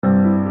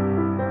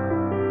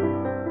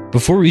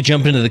Before we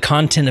jump into the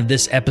content of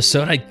this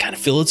episode, I kind of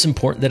feel it's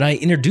important that I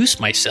introduce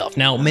myself.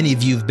 Now, many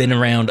of you have been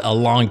around a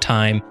long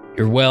time.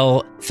 You're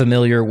well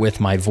familiar with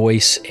my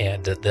voice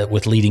and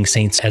with Leading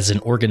Saints as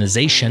an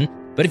organization.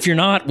 But if you're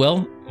not,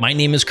 well, my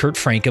name is Kurt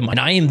Frankum, and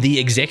I am the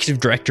executive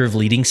director of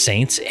Leading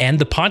Saints and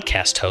the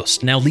podcast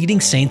host. Now, Leading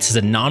Saints is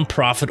a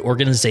nonprofit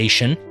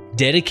organization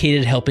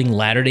dedicated to helping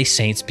Latter-day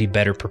Saints be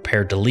better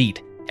prepared to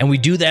lead. And we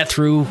do that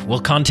through,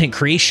 content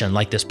creation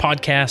like this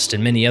podcast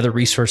and many other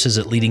resources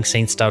at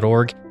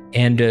leadingsaints.org.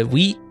 And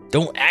we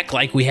don't act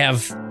like we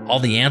have all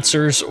the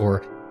answers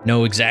or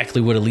know exactly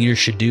what a leader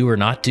should do or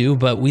not do,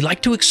 but we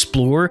like to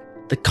explore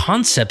the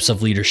concepts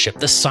of leadership,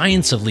 the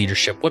science of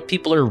leadership, what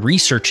people are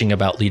researching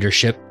about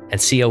leadership, and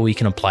see how we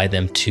can apply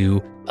them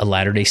to a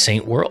Latter-day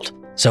Saint world.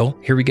 So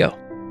here we go.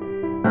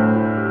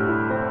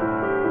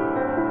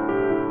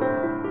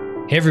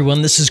 Hey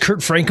everyone, this is Kurt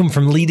Frankum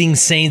from Leading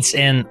Saints,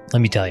 and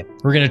let me tell you,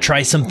 we're going to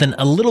try something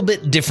a little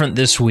bit different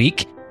this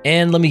week.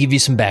 And let me give you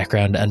some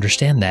background to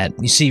understand that.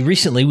 You see,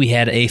 recently we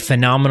had a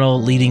phenomenal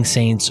Leading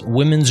Saints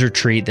women's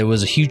retreat that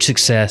was a huge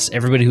success.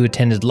 Everybody who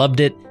attended loved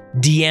it.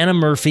 Deanna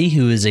Murphy,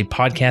 who is a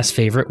podcast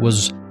favorite,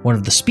 was one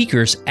of the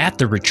speakers at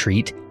the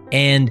retreat.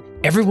 And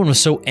everyone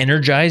was so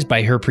energized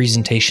by her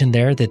presentation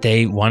there that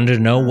they wanted to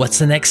know, what's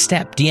the next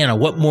step? Deanna,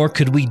 what more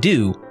could we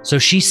do? So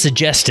she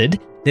suggested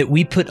that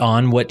we put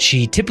on what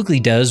she typically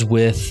does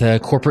with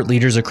corporate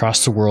leaders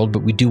across the world,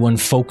 but we do one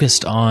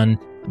focused on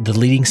the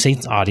Leading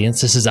Saints audience.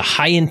 This is a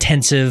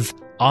high-intensive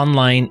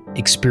online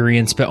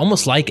experience, but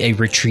almost like a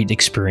retreat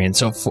experience.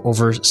 So for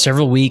over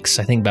several weeks,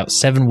 I think about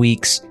 7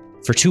 weeks,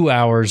 for 2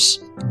 hours,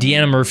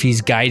 Deanna Murphy's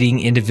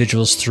guiding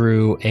individuals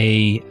through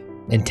a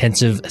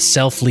intensive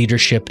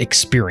self-leadership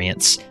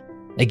experience.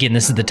 Again,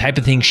 this is the type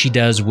of thing she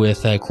does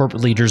with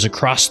corporate leaders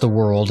across the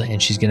world,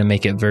 and she's going to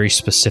make it very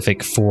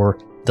specific for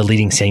the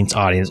Leading Saints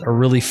audience. A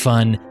really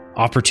fun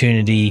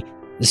opportunity,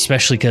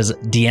 especially because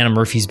Deanna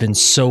Murphy's been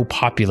so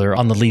popular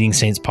on the Leading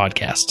Saints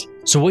podcast.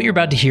 So what you're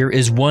about to hear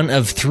is one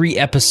of 3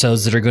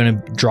 episodes that are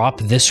going to drop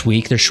this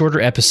week. They're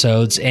shorter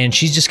episodes, and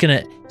she's just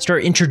going to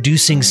start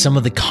introducing some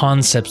of the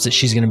concepts that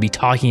she's going to be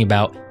talking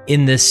about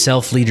in this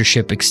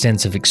self-leadership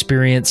extensive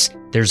experience.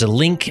 There's a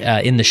link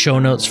in the show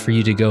notes for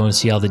you to go and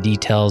see all the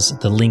details.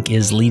 The link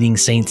is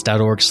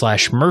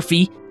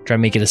leadingsaints.org/Murphy. Try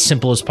to make it as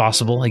simple as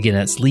possible. Again,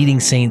 that's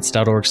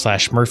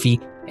leadingsaints.org/Murphy.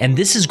 And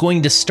this is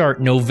going to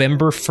start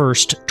November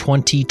 1st,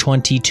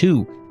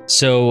 2022.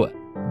 So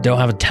don't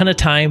have a ton of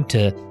time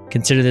to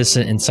consider this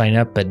and sign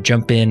up, but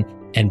jump in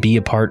and be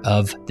a part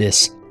of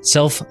this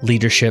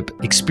self-leadership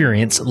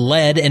experience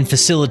led and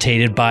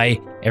facilitated by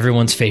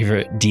everyone's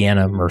favorite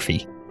Deanna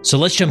Murphy. So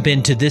let's jump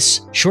into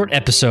this short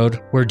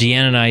episode where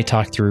Deanna and I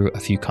talk through a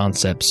few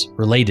concepts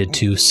related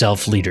to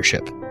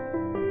self-leadership.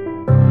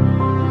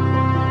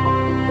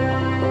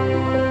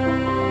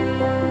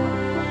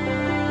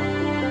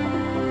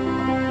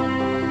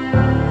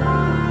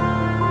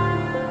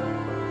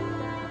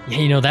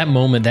 You know, that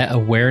moment, that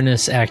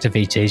awareness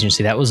activates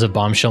agency, that was a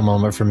bombshell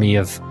moment for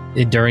me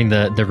during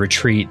the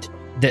retreat.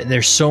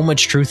 There's so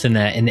much truth in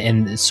that, and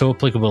it's so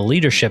applicable to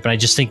leadership. And I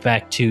just think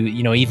back to,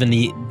 even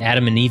the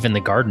Adam and Eve in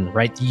the garden,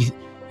 right?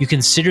 You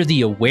consider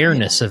the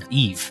awareness of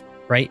Eve,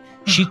 right?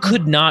 She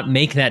could not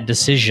make that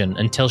decision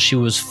until she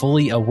was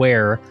fully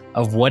aware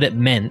of what it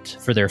meant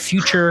for their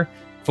future,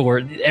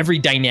 for every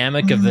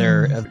dynamic of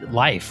their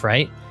life,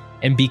 right?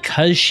 And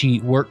because she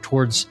worked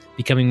towards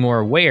becoming more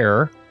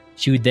aware,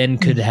 she then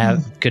could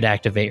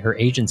activate her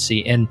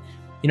agency. And,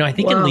 I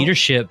think in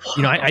leadership,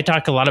 I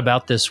talk a lot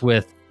about this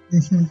with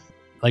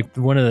like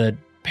one of the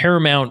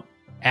paramount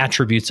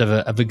attributes of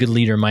a good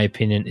leader, in my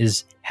opinion,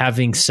 is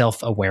having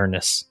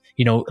self-awareness.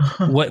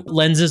 What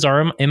lenses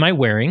am I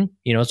wearing?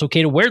 It's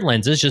okay to wear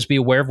lenses, just be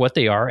aware of what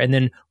they are. And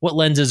then what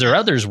lenses are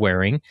others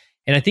wearing?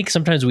 And I think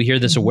sometimes we hear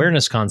this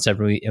awareness concept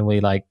and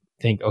we like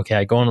think, okay,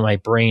 I go into my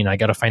brain, I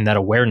got to find that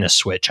awareness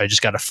switch. I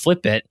just got to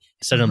flip it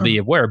instead of be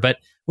aware. But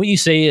when you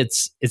say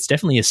it's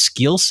definitely a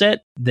skill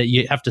set that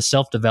you have to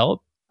self-develop.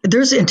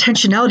 There's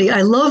intentionality.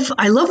 I love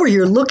where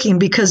you're looking,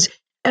 because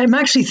I'm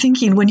actually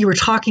thinking when you were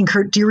talking,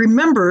 Kurt, do you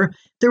remember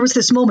there was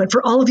this moment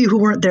for all of you who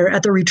weren't there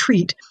at the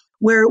retreat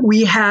where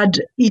we had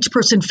each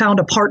person found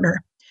a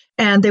partner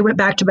and they went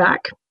back to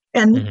back.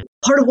 And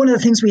part of one of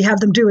the things we have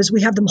them do is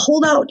we have them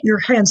hold out your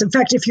hands. In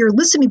fact, if you're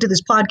listening to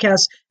this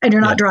podcast and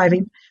you're not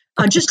driving,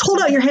 just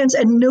hold out your hands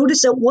and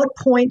notice at what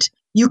point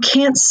you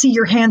can't see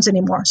your hands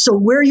anymore. So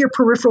where your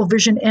peripheral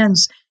vision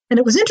ends. And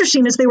it was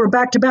interesting as they were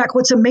back to back.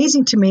 What's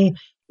amazing to me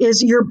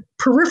is your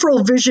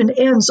peripheral vision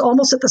ends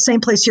almost at the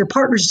same place your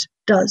partner's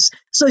does.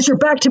 So as you're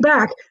back to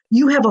back,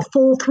 you have a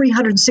full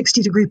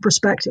 360-degree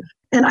perspective.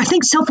 And I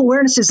think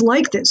self-awareness is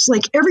like this.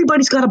 Like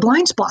everybody's got a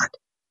blind spot.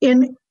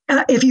 And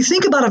if you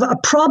think about a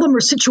problem or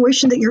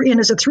situation that you're in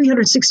as a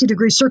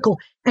 360-degree circle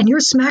and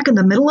you're smack in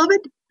the middle of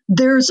it,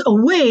 there's a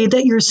way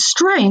that your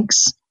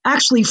strengths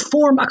actually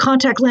form a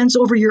contact lens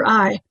over your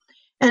eye.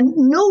 And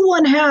no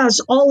one has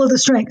all of the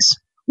strengths,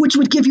 which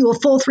would give you a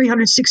full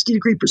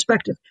 360-degree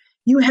perspective.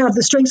 You have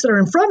the strengths that are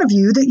in front of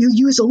you that you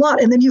use a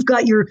lot, and then you've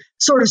got your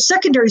sort of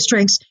secondary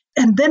strengths,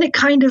 and then it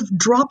kind of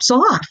drops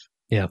off.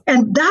 Yeah.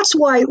 And that's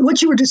why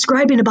what you were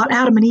describing about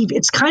Adam and Eve,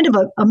 it's kind of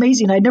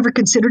amazing. I never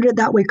considered it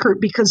that way, Kurt,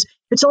 because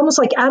it's almost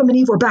like Adam and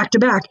Eve were back to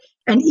back.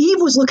 And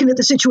Eve was looking at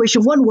the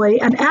situation one way,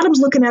 and Adam's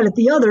looking at it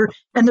the other,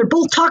 and they're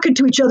both talking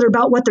to each other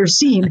about what they're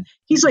seeing.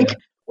 He's like,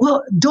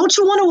 well, don't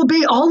you want to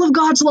obey all of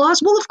God's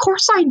laws? Well, of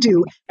course I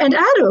do. And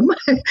Adam,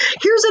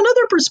 here's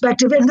another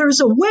perspective. And there's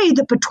a way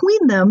that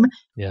between them,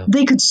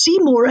 they could see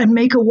more and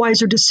make a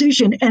wiser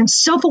decision. And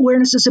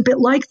self-awareness is a bit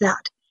like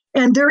that.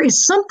 And there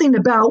is something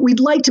about, we'd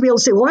like to be able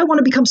to say, well, I want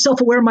to become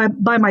self-aware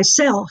by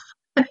myself.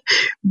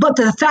 But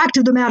the fact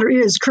of the matter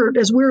is, Kurt,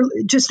 as we're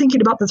just thinking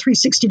about the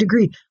 360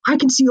 degree, I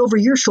can see over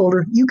your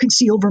shoulder, you can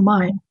see over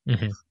mine.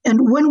 Mm-hmm.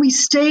 And when we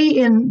stay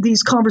in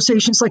these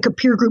conversations, like a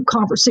peer group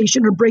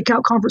conversation or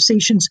breakout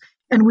conversations,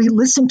 and we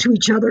listen to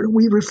each other,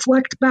 we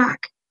reflect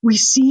back, we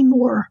see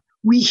more,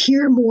 we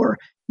hear more,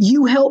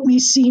 you help me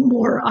see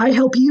more, I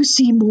help you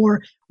see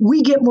more,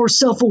 we get more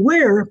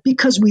self-aware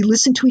because we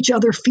listen to each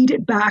other, feed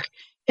it back,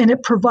 and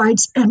it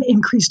provides an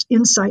increased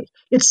insight.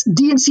 It's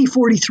D&C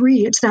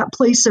 43. It's that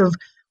place of,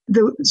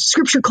 the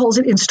scripture calls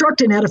it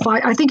instruct and edify.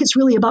 I think it's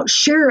really about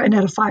share and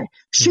edify.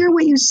 Share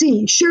what you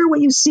see. Share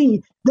what you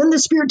see. Then the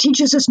Spirit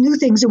teaches us new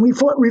things and we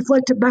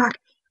reflect it back.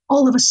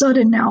 All of a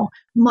sudden now,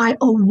 my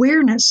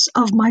awareness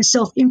of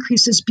myself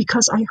increases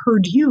because I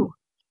heard you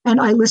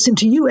and I listened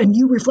to you and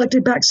you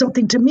reflected back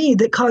something to me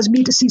that caused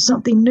me to see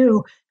something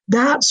new.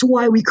 That's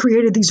why we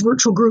created these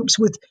virtual groups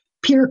with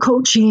peer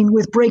coaching,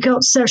 with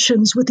breakout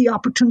sessions, with the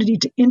opportunity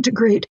to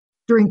integrate.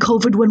 During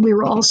COVID, when we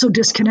were all so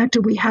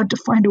disconnected, we had to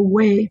find a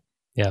way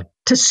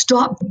to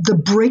stop the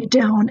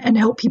breakdown and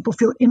help people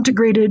feel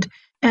integrated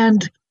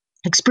and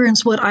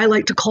experience what I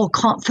like to call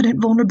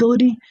confident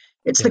vulnerability.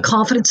 It's the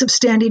confidence of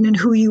standing in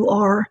who you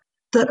are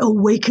that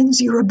awakens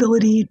your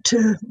ability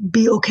to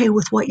be okay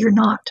with what you're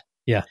not.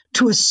 Yeah.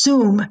 To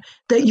assume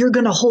that you're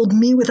going to hold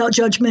me without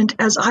judgment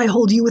as I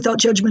hold you without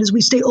judgment, as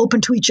we stay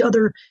open to each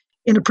other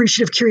in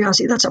appreciative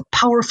curiosity. That's a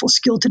powerful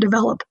skill to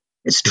develop.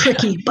 It's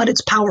tricky, but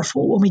it's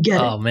powerful when we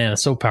get it. Oh man,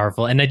 it's so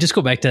powerful. And I just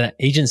go back to that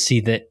agency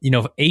that,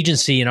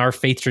 agency in our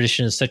faith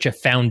tradition is such a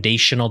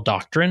foundational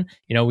doctrine.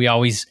 We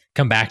always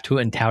come back to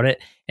it and tout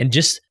it. And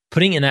just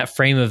putting in that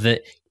frame of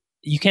that,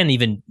 you can't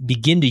even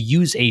begin to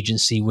use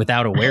agency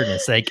without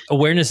awareness. Like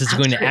awareness is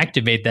going to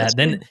activate that.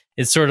 Then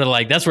it's sort of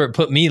like, that's where it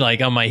put me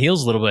like on my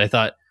heels a little bit. I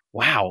thought,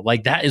 wow,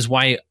 like that is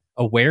why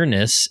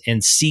awareness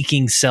and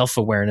seeking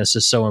self-awareness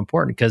is so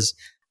important, because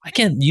I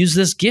can't use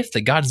this gift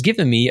that God's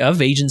given me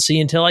of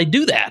agency until I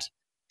do that.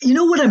 You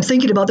know what I'm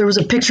thinking about? There was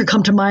a picture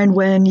come to mind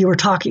when you were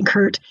talking,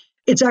 Kurt.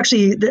 It's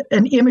actually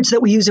an image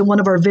that we use in one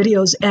of our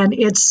videos, and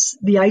it's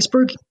the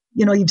iceberg.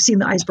 You've seen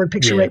the iceberg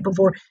picture right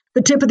before.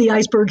 The tip of the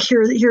iceberg,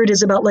 here it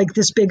is about like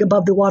this big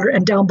above the water,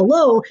 and down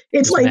below,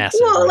 it's like,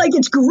 massive, whoa, right? Like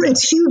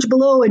it's huge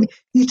below. And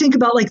you think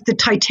about like the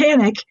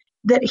Titanic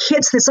that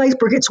hits this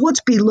iceberg. It's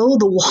what's below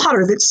the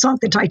water that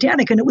sunk the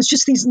Titanic. And it was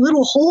just these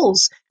little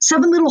holes,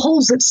 7 little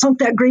holes that sunk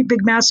that great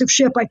big massive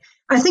ship.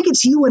 I think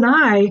it's you and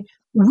I,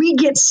 we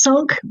get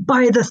sunk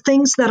by the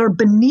things that are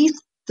beneath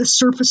the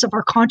surface of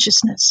our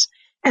consciousness.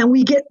 And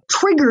we get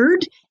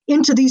triggered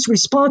into these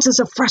responses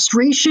of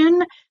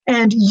frustration.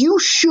 And you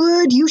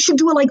should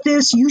do it like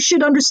this. You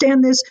should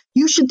understand this.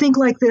 You should think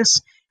like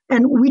this.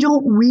 And we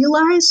don't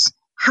realize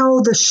how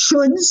the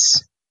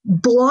shoulds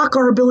block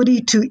our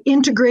ability to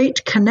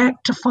integrate,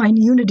 connect, to find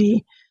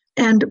unity.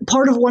 And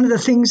part of one of the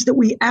things that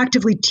we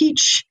actively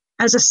teach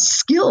as a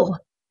skill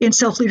in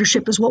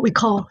self-leadership is what we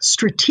call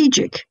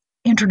strategic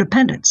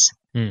interdependence.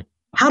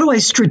 How do I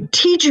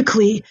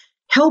strategically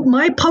help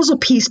my puzzle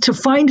piece to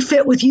find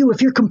fit with you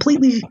if you're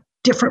completely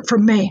different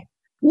from me?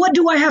 What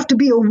do I have to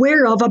be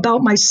aware of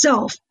about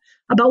myself,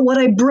 about what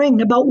I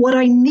bring, about what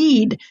I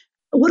need?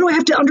 What do I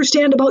have to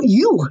understand about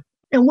you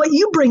and what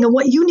you bring and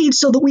what you need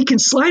so that we can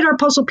slide our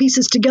puzzle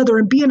pieces together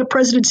and be in a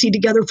presidency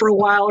together for a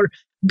while, or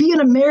be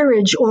in a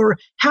marriage, or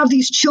have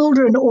these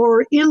children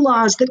or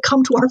in-laws that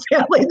come to our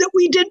family that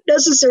we didn't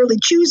necessarily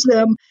choose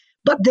them,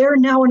 but they're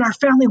now in our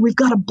family. We've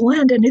got to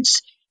blend, and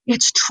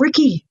it's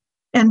tricky.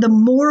 And the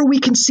more we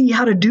can see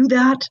how to do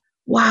that,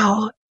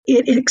 wow,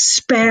 it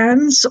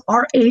expands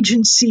our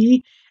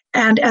agency.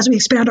 And as we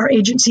expand our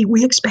agency,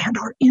 we expand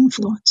our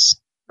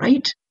influence,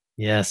 right?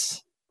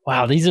 Yes.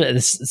 Wow. These are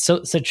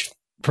such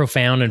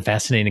profound and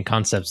fascinating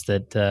concepts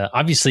that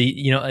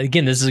obviously,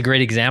 again, this is a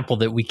great example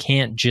that we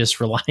can't just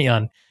rely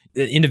on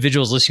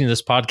individuals listening to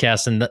this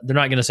podcast, and they're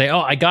not going to say,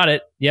 oh, I got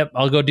it. Yep,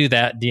 I'll go do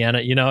that,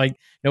 Deanna.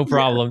 No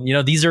problem.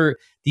 Yeah.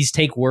 These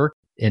take work,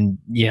 and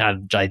you have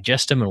to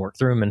digest them and work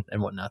through them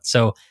and whatnot.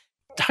 So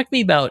talk to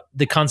me about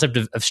the concept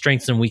of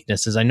strengths and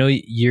weaknesses. I know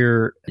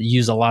you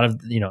use a lot of,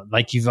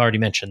 like you've already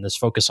mentioned, this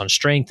focus on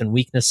strength and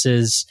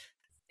weaknesses.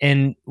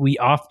 And we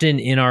often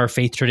in our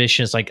faith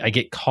traditions, like I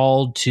get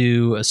called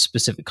to a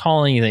specific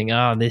calling, you think,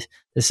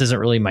 this isn't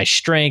really my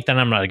strength, and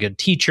I'm not a good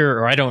teacher,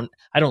 or I don't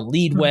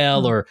lead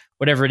well, or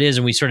whatever it is.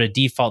 And we sort of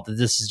default that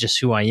this is just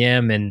who I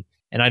am, and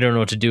I don't know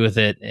what to do with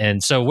it.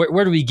 And so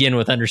where do we begin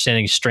with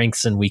understanding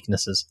strengths and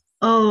weaknesses?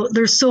 Oh,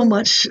 there's so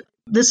much.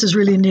 This is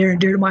really near and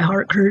dear to my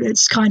heart, Kurt.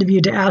 It's kind of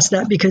you to ask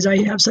that because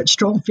I have such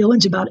strong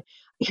feelings about it.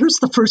 here's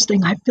the first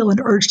thing I feel an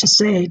urge to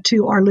say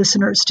to our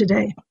listeners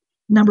today.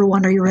 Number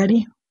one, are you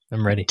ready?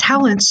 I'm ready.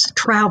 Talents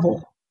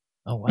travel.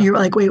 Oh, wow. You're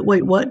like, wait,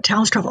 what?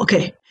 Talents travel.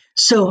 Okay.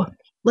 So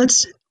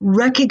let's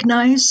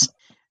recognize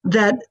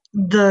that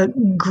the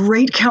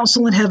great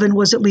council in heaven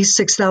was at least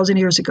 6,000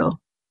 years ago.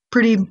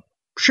 Pretty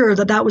sure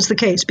that was the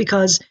case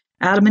because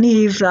Adam and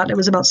Eve, thought it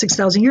was about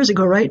 6,000 years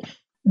ago, right?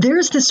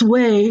 There's this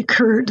way,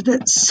 Kurt,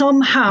 that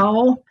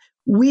somehow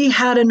we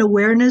had an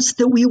awareness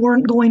that we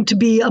weren't going to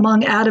be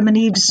among Adam and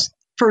Eve's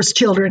first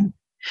children.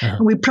 Uh-huh.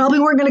 And we probably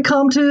weren't going to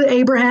come to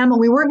Abraham,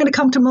 and we weren't going to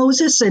come to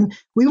Moses, and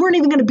we weren't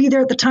even going to be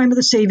there at the time of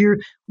the Savior.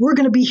 We're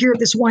going to be here at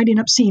this winding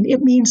up scene.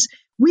 It means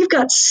we've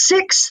got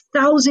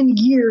 6,000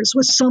 years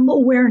with some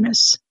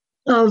awareness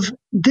of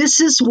this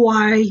is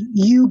why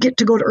you get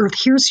to go to earth.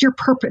 Here's your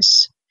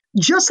purpose.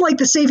 Just like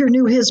the Savior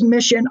knew his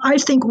mission, I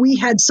think we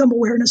had some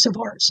awareness of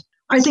ours.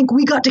 I think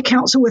we got to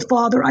counsel with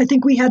Father. I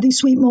think we had these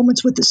sweet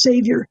moments with the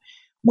Savior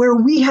where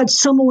we had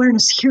some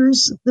awareness.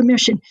 Here's the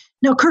mission.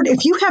 Now, Kurt,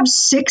 if you have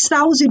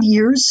 6,000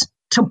 years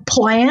to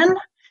plan,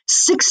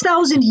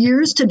 6,000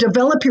 years to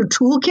develop your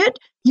toolkit,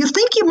 you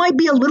think you might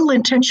be a little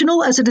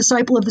intentional as a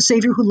disciple of the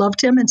Savior who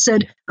loved him and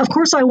said, of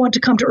course I want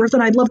to come to earth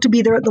and I'd love to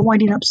be there at the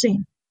winding up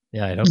scene.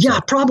 Yeah, I hope so. Yeah,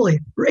 probably.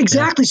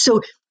 Exactly. Yeah.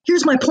 So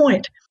here's my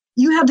point.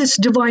 You have this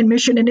divine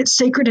mission and it's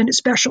sacred and it's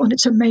special and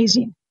it's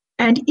amazing.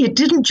 And it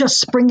didn't just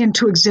spring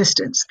into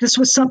existence. This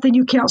was something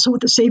you counseled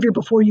with the Savior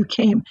before you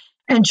came.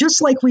 And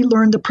just like we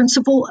learned, the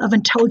principle of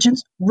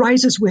intelligence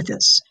rises with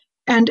us.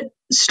 And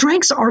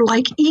strengths are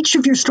like, each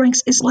of your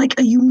strengths is like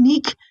a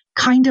unique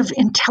kind of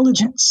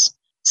intelligence.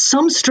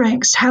 Some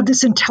strengths have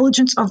this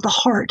intelligence of the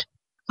heart.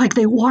 Like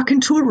they walk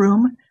into a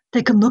room,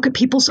 they can look at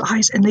people's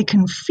eyes and they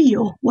can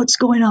feel what's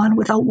going on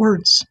without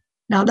words.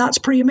 Now that's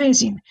pretty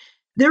amazing.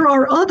 There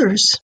are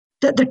others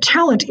that the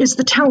talent is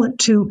the talent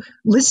to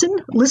listen,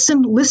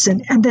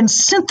 and then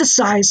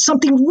synthesize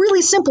something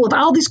really simple of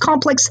all these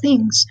complex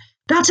things.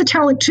 That's a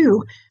talent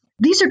too.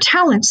 These are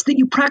talents that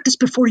you practiced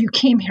before you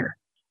came here.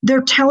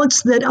 They're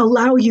talents that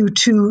allow you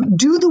to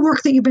do the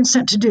work that you've been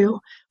sent to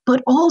do,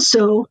 but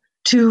also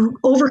to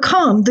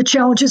overcome the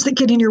challenges that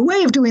get in your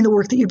way of doing the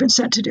work that you've been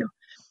sent to do.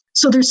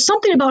 So there's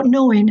something about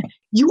knowing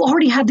you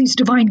already have these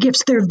divine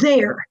gifts. They're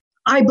there.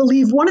 I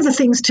believe one of the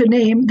things to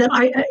name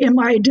that in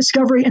my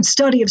discovery and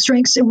study of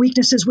strengths and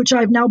weaknesses, which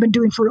I've now been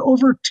doing for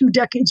over 2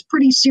 decades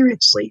pretty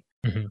seriously,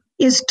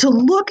 is to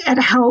look at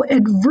how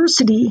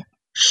adversity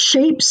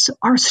shapes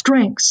our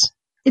strengths.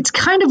 It's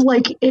kind of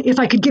like, if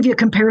I could give you a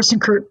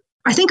comparison, Kurt,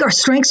 I think our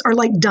strengths are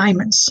like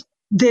diamonds.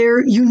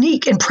 They're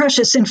unique and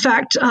precious. In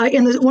fact,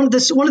 in one of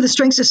the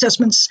strengths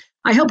assessments,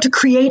 I helped to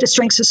create a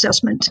strengths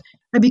assessment.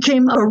 I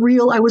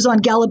was on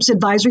Gallup's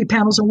advisory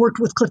panels and worked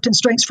with Clifton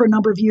Strengths for a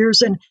number of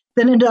years, and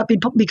then ended up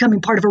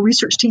becoming part of a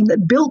research team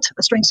that built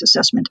a strengths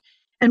assessment.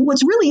 And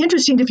what's really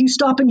interesting, if you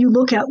stop and you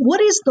look at what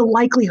is the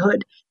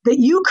likelihood that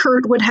you,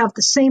 Kurt, would have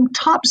the same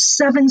top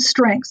 7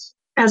 strengths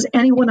as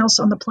anyone else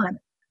on the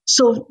planet.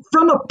 So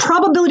from a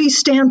probability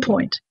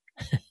standpoint,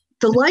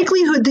 the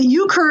likelihood that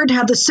you, Kurt,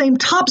 have the same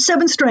top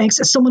 7 strengths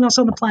as someone else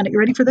on the planet. You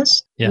ready for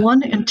this? Yeah.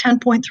 1 in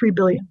 10.3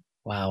 billion.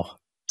 Wow.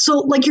 So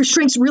like your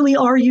strengths really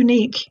are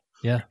unique.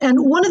 Yeah. And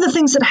one of the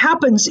things that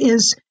happens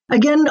is,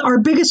 again, our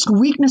biggest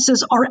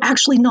weaknesses are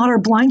actually not our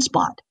blind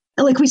spot.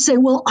 Like we say,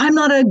 well, I'm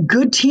not a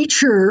good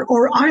teacher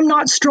or I'm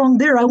not strong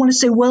there. I want to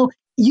say, well,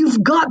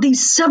 you've got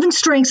these 7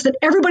 strengths that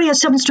everybody has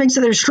 7 strengths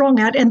that they're strong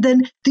at. And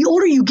then the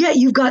older you get,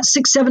 you've got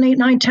 6, 7, 8,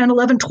 9, 10,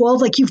 11,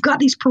 12. Like you've got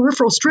these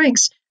peripheral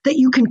strengths that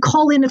you can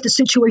call in if the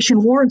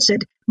situation warrants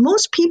it.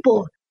 Most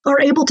people are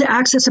able to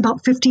access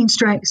about 15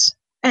 strengths.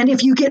 And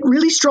if you get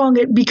really strong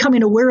at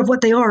becoming aware of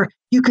what they are,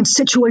 you can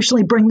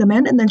situationally bring them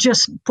in and then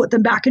just put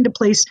them back into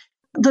place.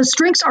 The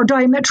strengths are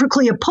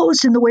diametrically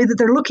opposed in the way that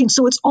they're looking.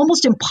 So it's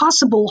almost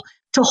impossible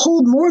to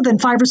hold more than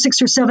 5 or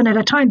 6 or 7 at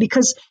a time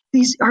because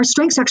our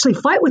strengths actually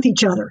fight with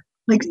each other.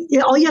 Like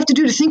all you have to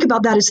do to think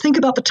about that is think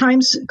about the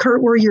times,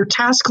 Kurt, where your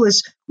task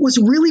list was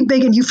really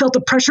big and you felt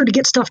the pressure to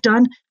get stuff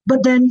done,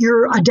 but then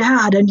you're a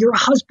dad and you're a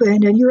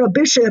husband and you're a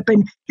bishop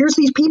and here's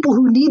these people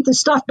who need this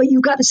stuff, but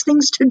you've got this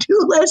things to do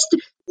list.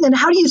 And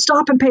how do you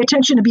stop and pay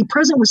attention and be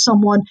present with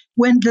someone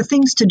when the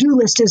things to do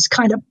list is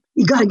kind of,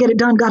 you got to get it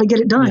done.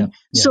 Yeah.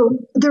 So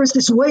there's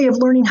this way of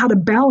learning how to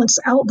balance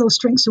out those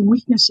strengths and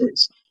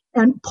weaknesses.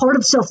 And part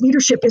of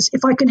self-leadership is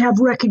if I can have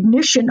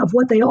recognition of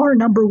what they are,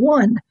 number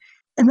one,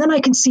 and then I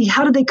can see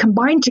how do they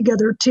combine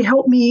together to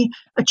help me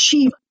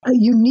achieve a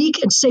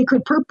unique and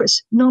sacred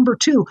purpose. Number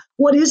 2,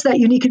 what is that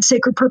unique and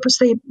sacred purpose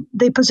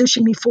they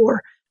position me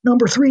for?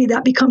 Number 3,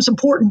 that becomes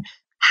important.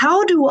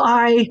 How do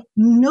I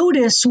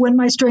notice when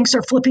my strengths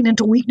are flipping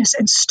into weakness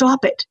and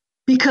stop it?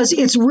 Because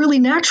it's really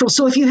natural.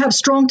 So if you have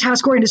strong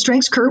task-oriented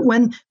strengths, Kurt,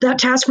 when that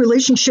task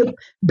relationship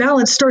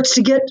balance starts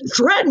to get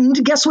threatened,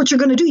 guess what you're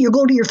going to do? You'll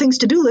go to your things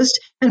to-do list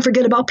and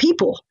forget about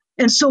people.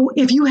 And so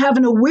if you have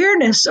an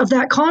awareness of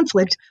that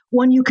conflict,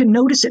 one, you can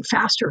notice it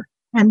faster.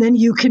 And then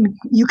you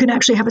can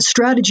actually have a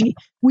strategy.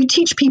 We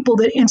teach people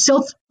that in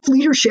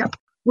self-leadership,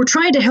 we're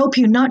trying to help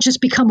you not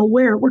just become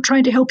aware, we're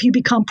trying to help you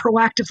become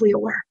proactively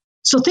aware.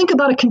 So think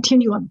about a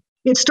continuum.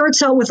 It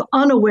starts out with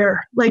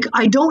unaware, like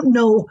I don't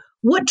know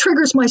what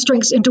triggers my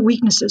strengths into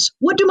weaknesses.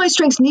 What do my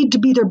strengths need to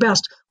be their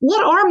best?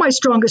 What are my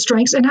strongest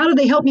strengths and how do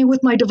they help me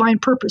with my divine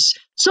purpose?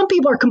 Some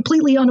people are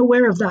completely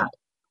unaware of that.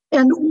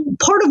 And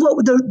part of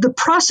what the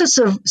process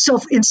of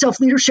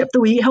self-leadership that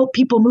we help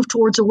people move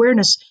towards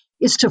awareness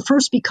is to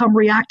first become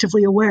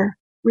reactively aware.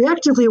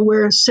 Reactively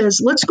aware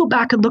says, let's go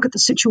back and look at the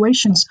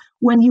situations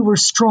when you were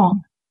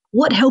strong.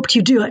 What helped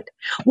you do it?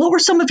 What were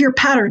some of your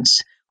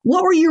patterns?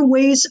 What were your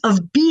ways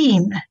of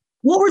being?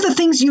 What were the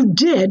things you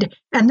did?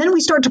 And then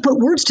we start to put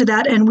words to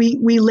that and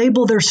we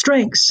label their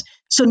strengths.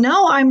 So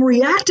now I'm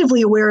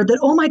reactively aware that,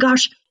 oh my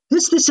gosh,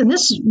 this and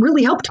this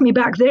really helped me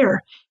back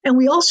there. And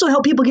we also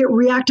help people get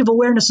reactive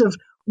awareness of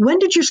when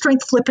did your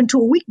strength flip into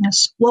a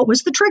weakness? What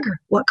was the trigger?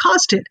 What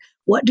caused it?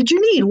 What did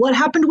you need? What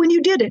happened when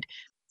you did it?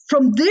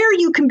 From there,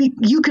 you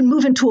can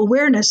move into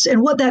awareness.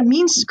 And what that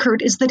means,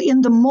 Kurt, is that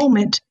in the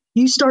moment,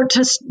 you start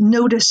to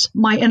notice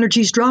my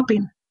energy's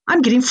dropping.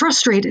 I'm getting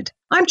frustrated.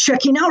 I'm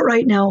checking out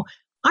right now.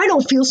 I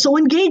don't feel so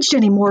engaged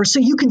anymore. So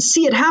you can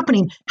see it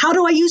happening. How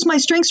do I use my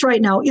strengths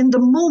right now? In the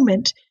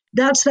moment,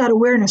 that's that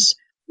awareness.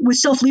 With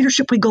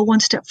self-leadership, we go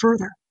one step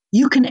further.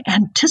 You can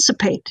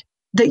anticipate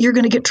that you're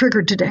going to get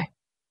triggered today.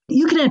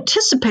 You can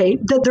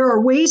anticipate that there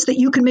are ways that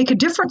you can make a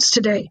difference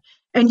today.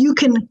 And you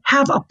can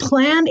have a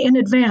plan in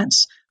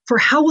advance for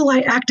how will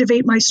I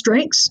activate my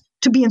strengths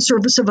to be in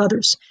service of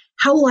others?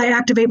 How will I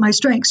activate my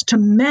strengths to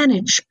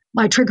manage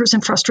my triggers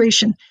and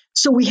frustration?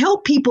 So we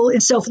help people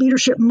in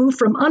self-leadership move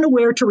from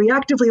unaware to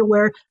reactively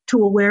aware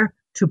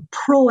to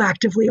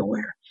proactively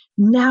aware.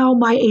 Now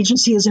my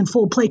agency is in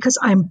full play because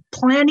I'm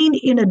planning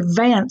in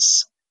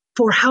advance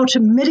for how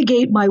to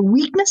mitigate my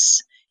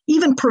weakness,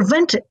 even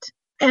prevent it,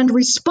 and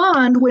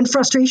respond when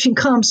frustration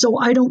comes so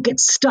I don't get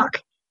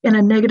stuck in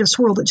a negative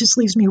swirl that just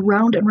leaves me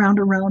round and round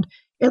and round.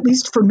 At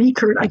least for me,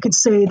 Kurt, I could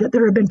say that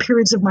there have been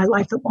periods of my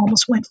life that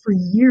almost went for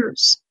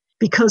years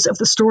because of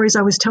the stories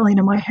I was telling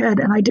in my head,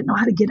 and I didn't know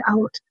how to get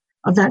out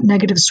of that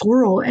negative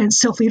swirl. And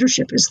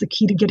self-leadership is the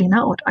key to getting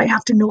out. I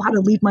have to know how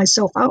to lead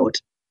myself out.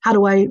 How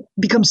do I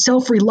become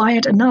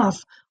self-reliant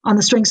enough on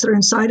the strengths that are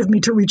inside of me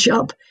to reach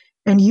up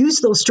and use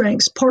those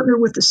strengths, partner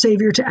with the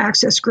Savior to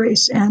access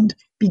grace and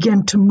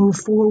begin to move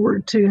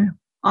forward to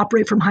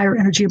operate from higher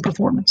energy and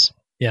performance?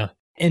 Yeah.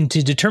 And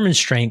to determine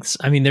strengths,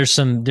 I mean, there's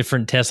some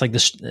different tests like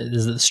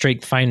the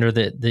Strength Finder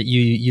that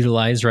you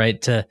utilize, right?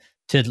 To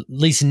at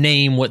least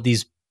name what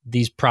these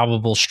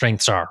probable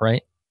strengths are,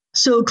 right?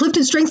 So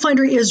Clifton Strength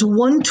Finder is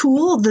one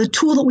tool. The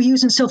tool that we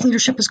use in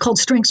self-leadership is called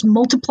Strengths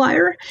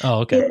Multiplier.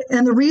 Oh, okay.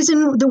 And the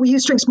reason that we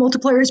use Strengths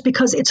Multiplier is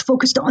because it's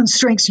focused on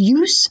strengths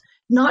use,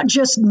 not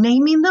just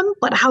naming them,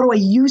 but how do I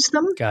use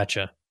them?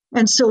 Gotcha.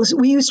 And so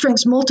we use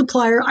Strengths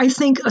Multiplier. I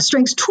think a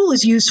strengths tool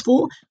is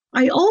useful.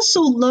 I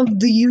also love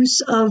the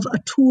use of a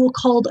tool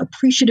called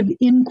Appreciative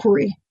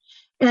Inquiry,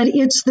 and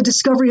it's the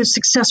discovery of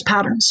success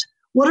patterns.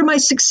 What are my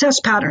success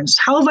patterns?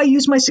 How have I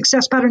used my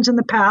success patterns in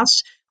the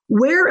past?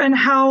 Where and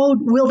how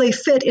will they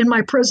fit in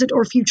my present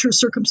or future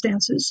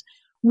circumstances?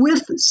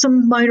 With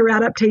some minor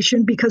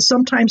adaptation, because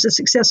sometimes the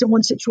success in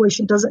one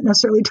situation doesn't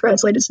necessarily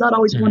translate. It's not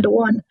always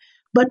one-to-one.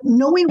 But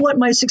knowing what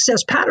my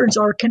success patterns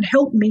are can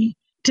help me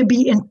to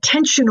be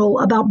intentional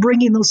about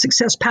bringing those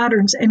success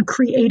patterns and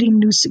creating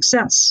new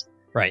success.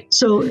 Right.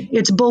 So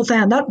it's both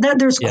and. That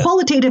there's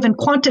qualitative and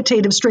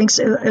quantitative strengths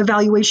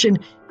evaluation.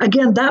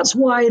 Again, that's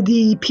why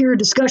the peer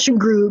discussion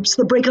groups,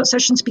 the breakout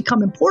sessions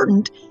become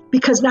important,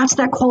 because that's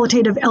that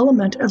qualitative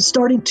element of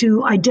starting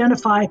to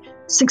identify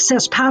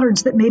success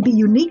patterns that may be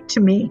unique to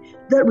me,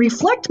 that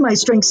reflect my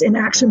strengths in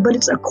action, but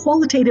it's a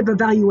qualitative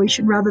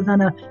evaluation rather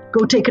than a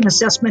go take an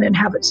assessment and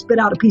have it spit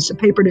out a piece of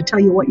paper to tell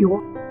you what you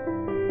are.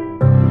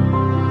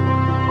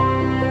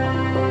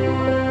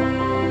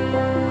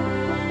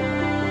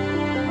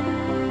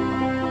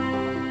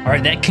 All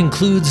right, that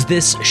concludes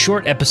this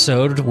short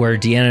episode where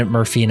Deanna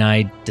Murphy and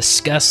I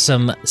discuss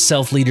some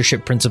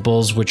self-leadership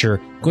principles, which are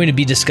going to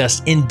be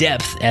discussed in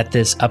depth at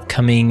this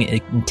upcoming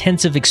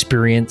intensive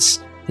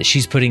experience that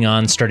she's putting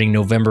on starting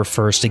November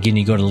 1st. Again,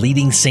 you go to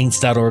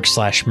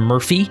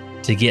leadingsaints.org/Murphy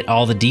to get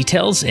all the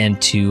details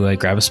and to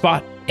grab a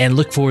spot. And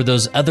look for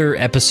those other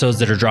episodes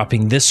that are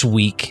dropping this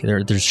week.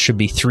 There should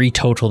be 3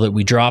 total that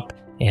we drop,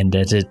 and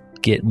to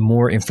get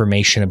more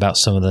information about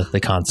some of the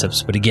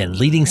concepts. But again,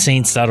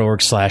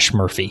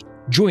 leadingsaints.org/Murphy.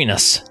 Join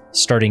us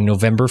starting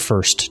November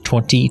 1st,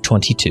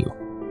 2022.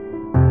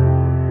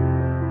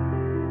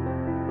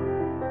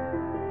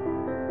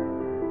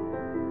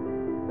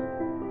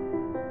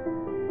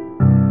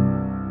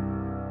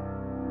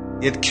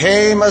 It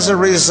came as a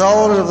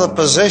result of the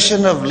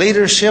position of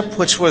leadership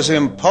which was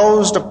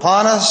imposed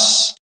upon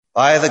us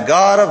by the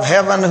God of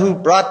heaven, who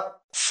brought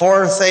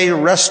forth a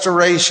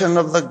restoration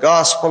of the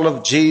gospel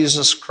of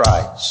Jesus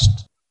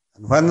Christ.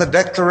 And when the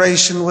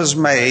declaration was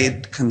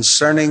made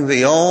concerning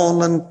the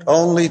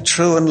only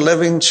true and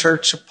living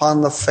church upon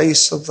the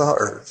face of the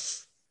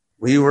earth,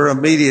 we were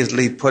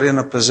immediately put in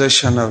a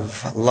position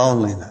of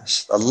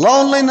loneliness, the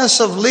loneliness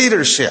of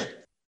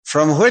leadership,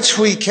 from which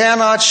we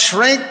cannot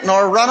shrink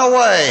nor run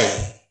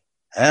away.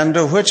 and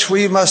to which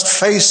we must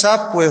face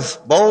up with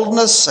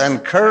boldness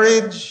and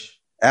courage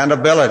and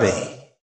ability.